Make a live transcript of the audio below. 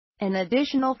An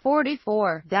additional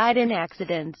 44 died in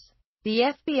accidents.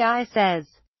 The FBI says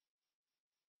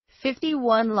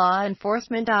 51 law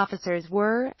enforcement officers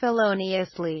were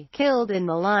feloniously killed in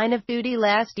the line of duty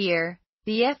last year,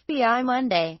 the FBI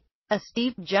Monday, a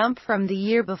steep jump from the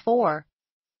year before.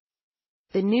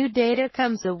 The new data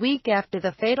comes a week after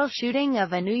the fatal shooting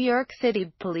of a New York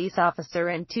City police officer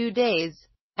and 2 days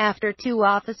after 2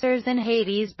 officers in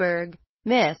Hattiesburg,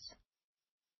 Miss,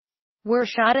 were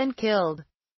shot and killed.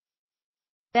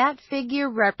 That figure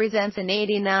represents an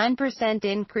 89%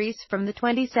 increase from the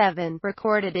 27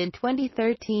 recorded in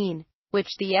 2013, which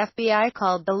the FBI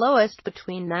called the lowest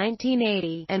between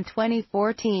 1980 and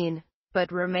 2014,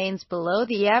 but remains below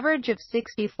the average of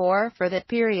 64 for that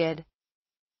period.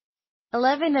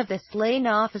 11 of the slain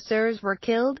officers were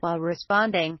killed while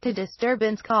responding to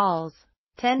disturbance calls,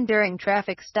 10 during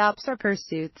traffic stops or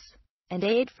pursuits, and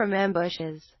 8 from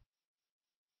ambushes.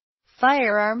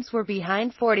 Firearms were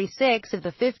behind 46 of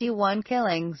the 51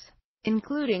 killings,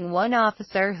 including 1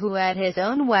 officer who had his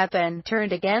own weapon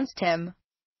turned against him.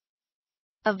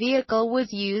 A vehicle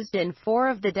was used in 4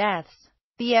 of the deaths,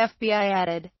 the FBI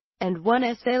added, and 1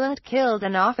 assailant killed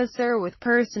an officer with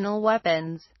personal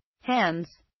weapons,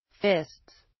 hands,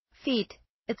 fists, feet,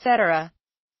 etc.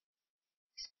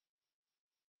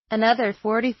 Another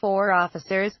 44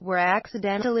 officers were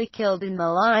accidentally killed in the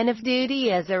line of duty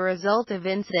as a result of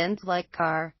incidents like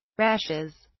car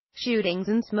crashes, shootings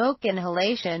and smoke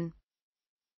inhalation.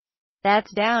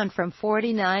 That's down from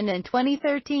 49 in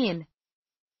 2013.